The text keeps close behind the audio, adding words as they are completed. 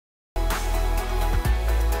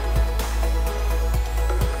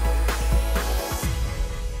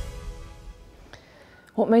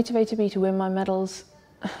What motivated me to win my medals?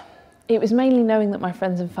 It was mainly knowing that my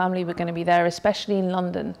friends and family were going to be there, especially in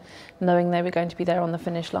London, knowing they were going to be there on the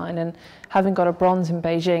finish line, and having got a bronze in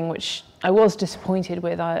Beijing, which I was disappointed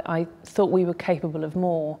with. I thought we were capable of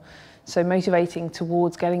more, so motivating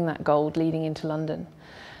towards getting that gold leading into London.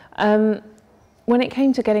 When it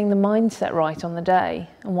came to getting the mindset right on the day,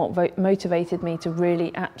 and what motivated me to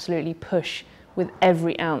really absolutely push with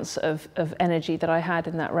every ounce of energy that I had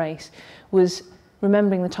in that race, was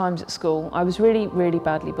remembering the times at school. I was really, really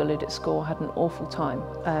badly bullied at school. I had an awful time.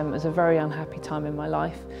 It was a very unhappy time in my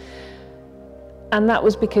life. And that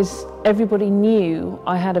was because everybody knew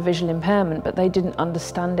I had a visual impairment, but they didn't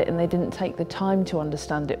understand it and they didn't take the time to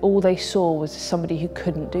understand it. All they saw was somebody who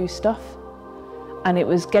couldn't do stuff. And it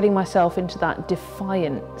was getting myself into that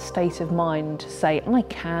defiant state of mind to say, I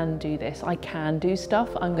can do this, I can do stuff,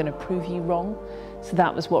 I'm going to prove you wrong. So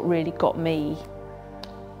that was what really got me,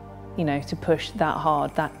 you know, to push that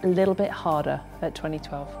hard, that little bit harder at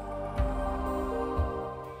 2012.